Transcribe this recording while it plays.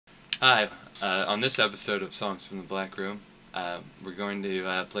Hi, on this episode of Songs from the Black Room, we're going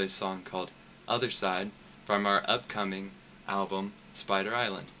to play a song called Other Side from our upcoming album, Spider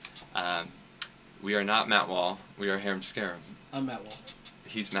Island. We are not Matt Wall, we are Harum Scarum. I'm Matt Wall.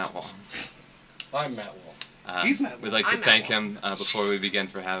 He's Matt Wall. I'm Matt Wall. He's Matt Wall. We'd like to thank him before we begin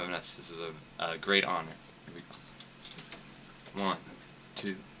for having us. This is a great honor. Here we go. 1,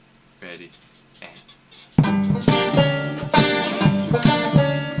 2, ready, and...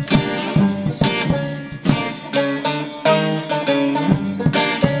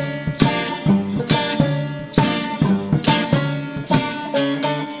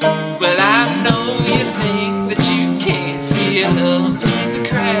 Well, I know you think that you can't see up the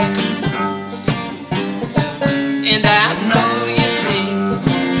crack, and I know you think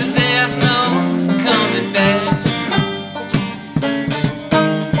that there's no coming back,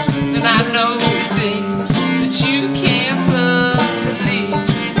 and I know you think that you can't plug the leak,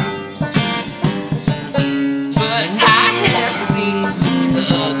 but I have seen the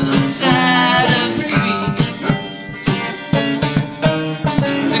other side of the creek.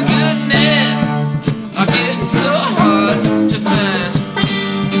 The good men are getting so hard to find.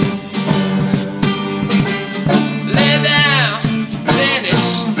 Lay down, vanish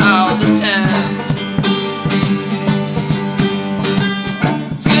all the time.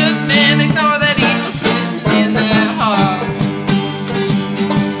 Good men ignore that evil sin in their heart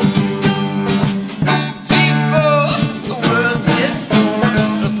before the world gets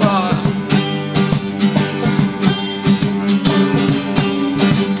torn apart.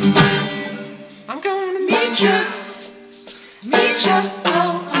 I'm gonna meet ya,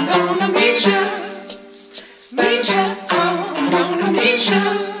 oh, I'm gonna meet ya, oh, I'm gonna meet ya,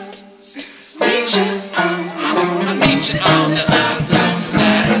 oh, I'm gonna meet ya on the other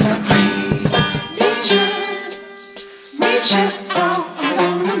side of the creek. Meet ya, oh, I'm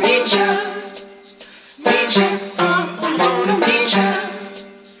gonna meet ya, oh, I'm gonna meet ya,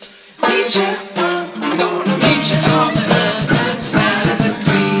 oh, I'm gonna meet ya on the other side of the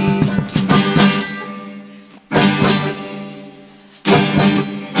creek.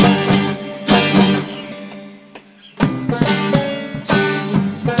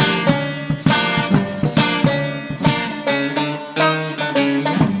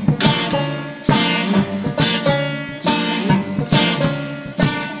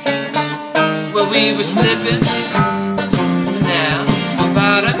 Well, we were slipping, now we're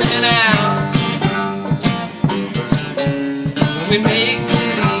bottoming out. We make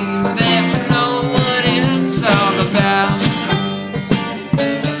believe that we know what it's all about,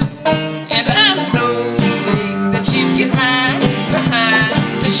 and I know you think that you can hide behind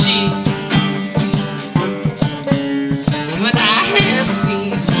the sheet, but I have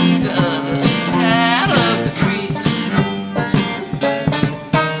seen the other side of the creek.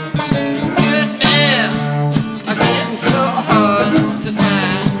 Good men are getting so hard to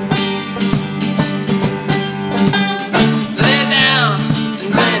find. Lay down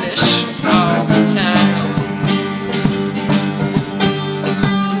and vanish all the time.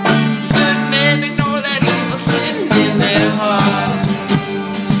 Good men ignore that evil sin in their heart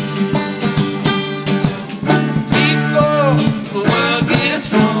before the world gets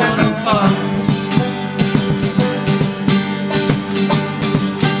torn apart.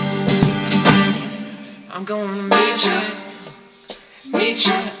 I'm gonna meet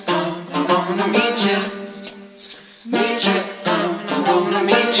ya,